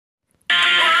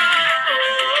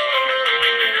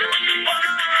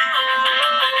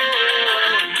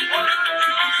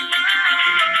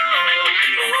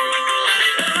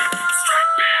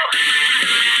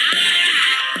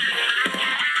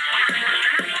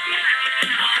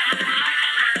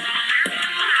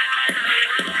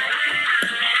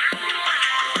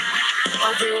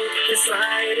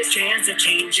slightest chance of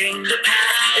changing the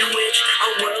path in which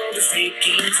our world is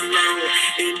taking slow.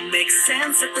 It makes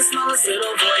sense that the smallest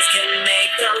little voice can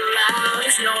make the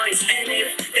loudest noise. And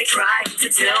if they try to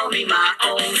tell me my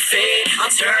own fate, I'll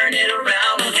turn it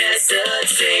around, won't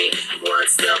hesitate.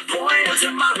 What's the point of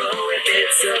tomorrow if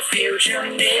it's a future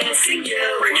missing you?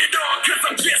 Bring it on, cause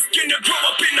I'm just gonna grow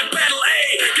up in the battle,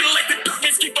 ayy. Gonna let the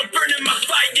darkness keep on burning my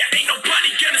fire. Ain't nobody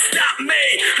gonna stop me.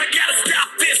 I gotta stop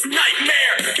this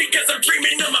nightmare, because I'm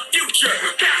dreaming of my future.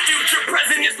 That future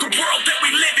present is the world that we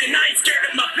live in. I ain't scared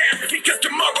of my past, because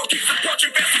tomorrow keeps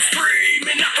approaching fast and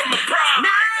screaming out from my pride.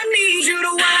 Now I need you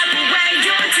to wipe away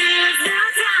your tears. Now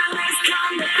time has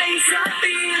come to face our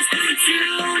fears. To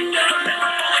know I'm never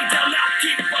falling down, I'll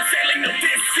keep on sailing. No,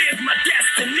 this is my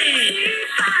destiny.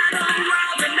 find a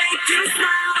world to make you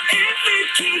smile. If it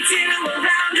keeps you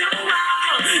around a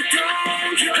while,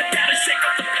 don't you I gotta shake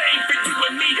off the pain for you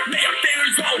and me. May our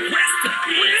fears all rest in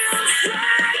peace.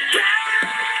 strike back.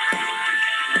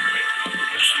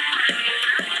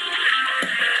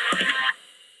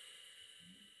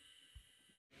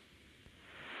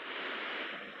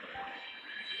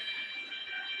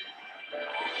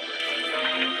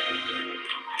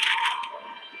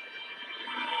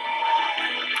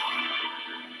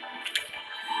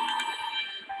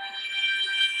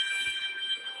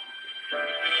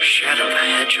 Shadow the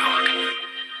Hedgehog.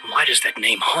 Why does that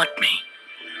name haunt me?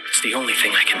 It's the only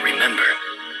thing I can remember.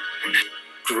 And that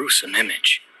gruesome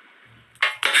image.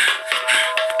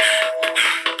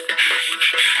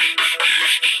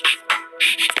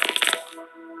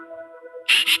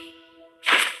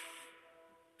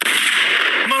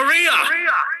 Maria!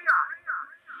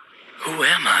 Who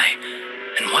am I?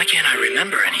 And why can't I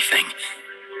remember anything?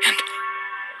 And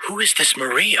who is this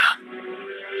Maria?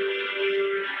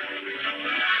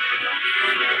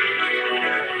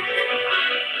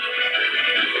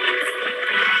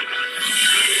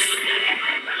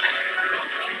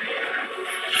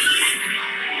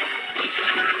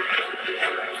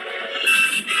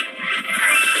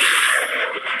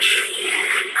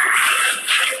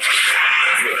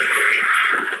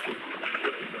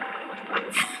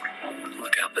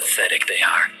 Look how pathetic they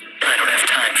are. I don't have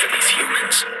time for these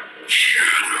humans.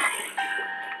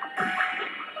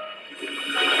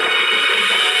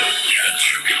 As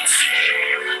you can see,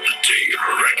 the day of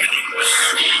reckoning will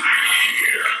soon be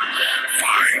here.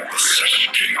 Find the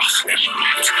 7 Chaos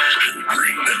Emeralds and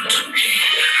bring them to me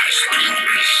as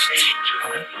promised.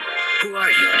 Huh? Who are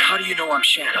you, and how do you know I'm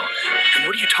Shadow? And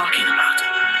what are you talking about?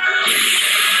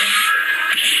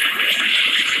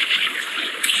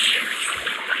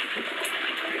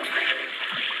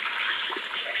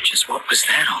 Just what was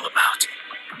that all about?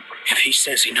 If he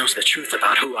says he knows the truth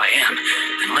about who I am,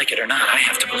 then like it or not, I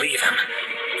have to believe him.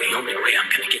 The only way I'm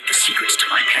gonna get the secrets to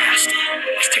my past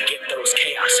is to get those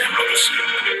Chaos Emeralds.